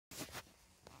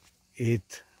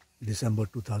8th December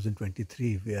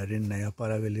 2023. We are in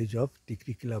Nayapara village of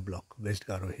Tikrikilla block, West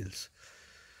Garo hills.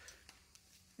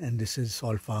 And this is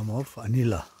salt farm of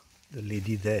Anila, the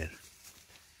lady there.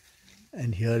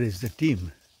 And here is the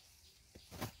team.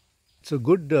 It's a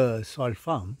good salt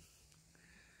farm.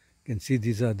 You can see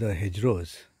these are the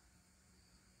hedgerows.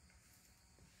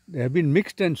 They have been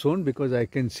mixed and sown because I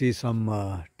can see some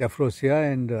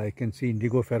Tephrosia and I can see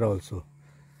Indigofera also.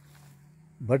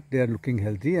 But they are looking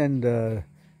healthy, and there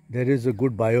is a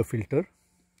good biofilter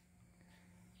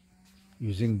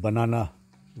using banana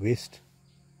waste.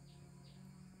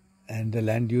 And the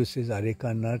land use is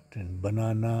Arecanut and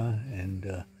banana, and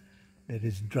there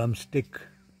is drumstick.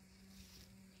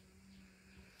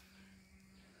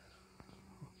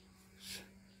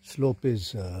 Slope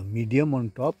is medium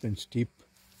on top and steep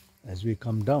as we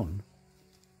come down.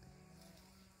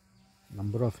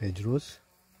 Number of hedgerows.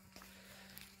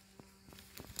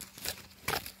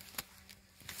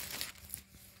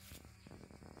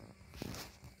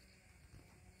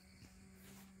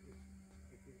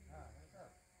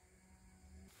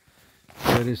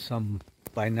 There is some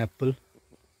pineapple.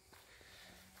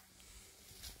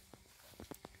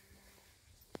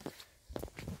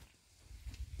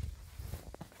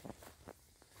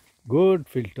 Good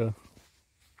filter.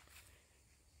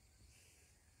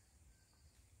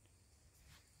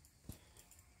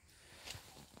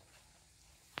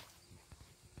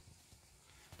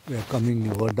 We are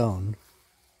coming lower down,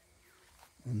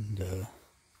 and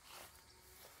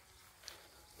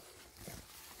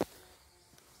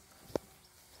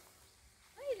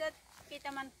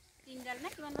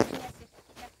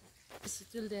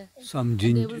some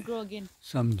ginger. They will grow again.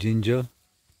 Some ginger.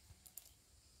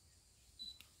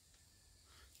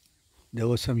 There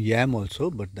was some yam also,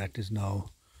 but that is now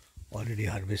already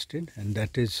harvested, and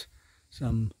that is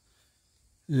some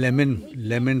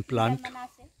lemon plant.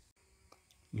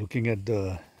 Looking at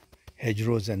the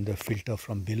hedgerows and the filter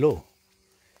from below,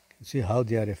 you can see how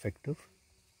they are effective.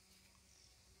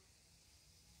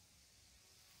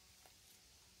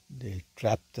 They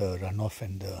trap the runoff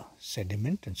and the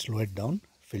sediment and slow it down,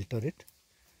 filter it.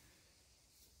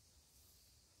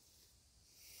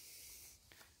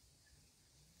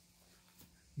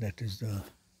 That is the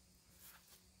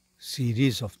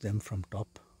series of them from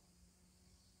top.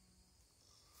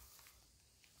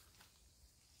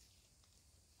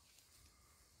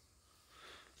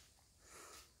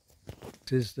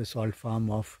 This is the salt farm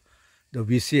of the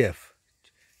VCF,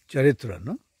 Charitra,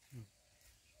 no?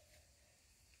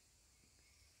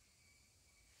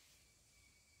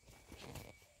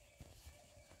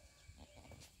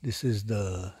 This is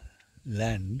the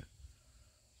land.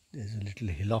 There's a little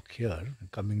hillock here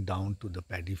coming down to the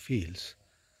paddy fields.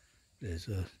 There's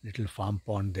a little farm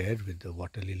pond there with the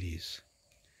water lilies.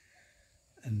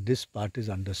 And this part is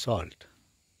under salt.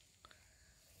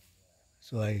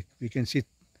 So we can see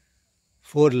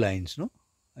 4 lines, no?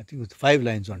 I think with 5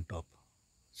 lines on top.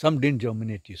 Some didn't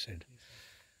germinate, you said.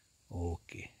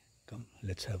 Okay, come,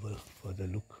 let's have a further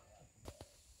look.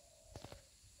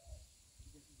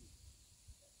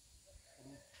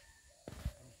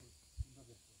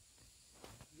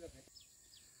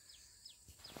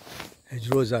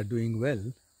 Hedgerows are doing well.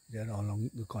 They are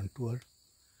along the contour.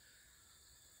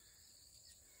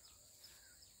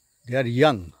 They are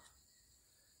young,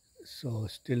 so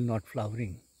still not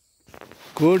flowering.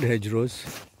 Good hedgerows.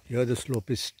 Here the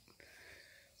slope is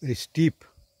very steep.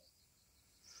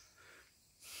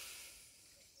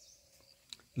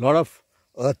 Lot of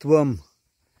earthworm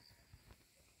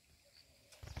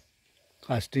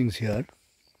castings here.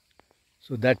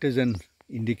 So that is an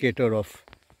indicator of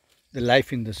the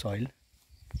life in the soil.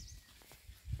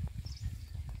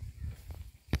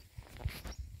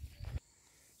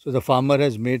 So the farmer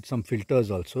has made some filters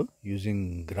also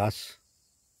using grass.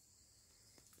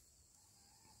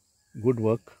 Good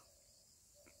work.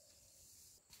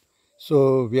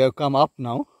 So we have come up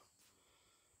now.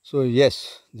 So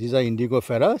yes, these are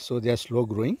Indigofera, so they are slow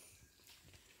growing.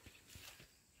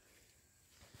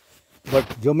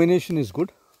 But germination is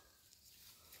good.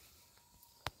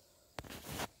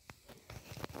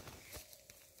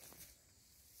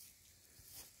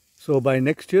 So by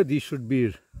next year these should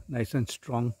be nice and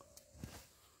strong.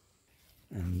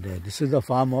 And this is the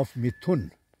farm of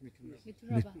Mithun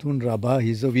Rabha.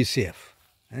 He's a VCF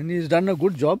and he's done a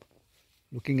good job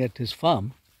looking at his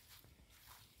farm.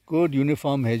 Good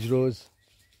uniform hedgerows.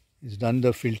 He's done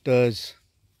the filters.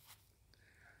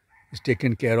 He's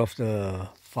taken care of the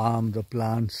farm, the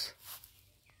plants.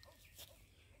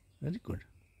 Very good.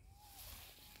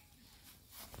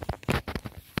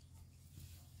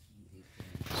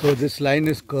 So this line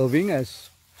is curving as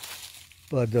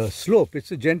per the slope.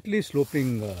 It's a gently sloping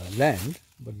land,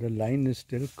 but the line is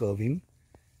still curving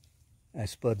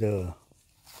as per the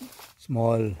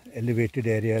small elevated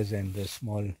areas and the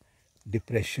small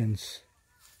depressions.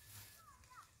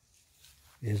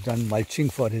 He has done mulching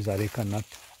for his arecanut.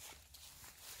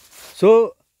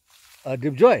 So,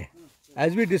 Dipjoy,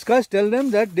 as we discussed, tell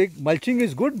them that mulching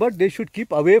is good, but they should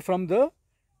keep away from the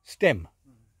stem.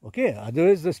 Okay,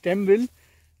 otherwise the stem will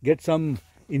get some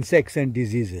insects and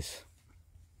diseases.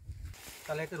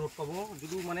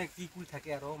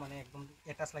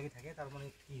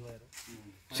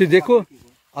 See, देखो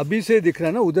अभी से दिख रहा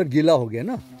है ना, उधर गीला हो गया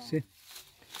ना, से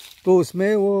तो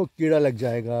उसमें वो कीड़ा लग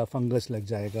जाएगा, फंगस लग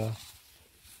जाएगा,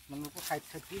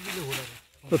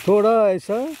 तो थोड़ा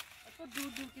ऐसा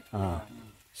हाँ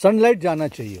सनलाइट जाना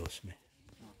चाहिए उसमें.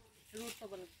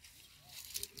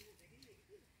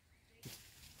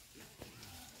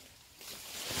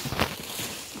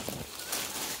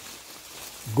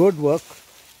 Good work,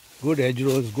 good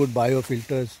hedgerows, good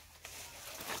biofilters.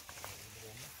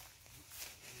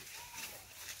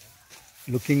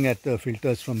 Looking at the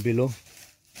filters from below.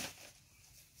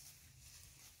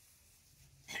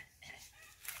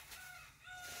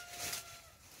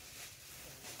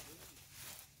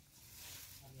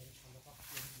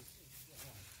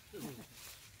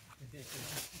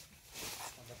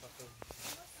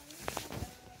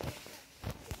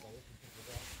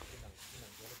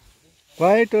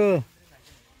 Quite a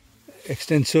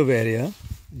extensive area.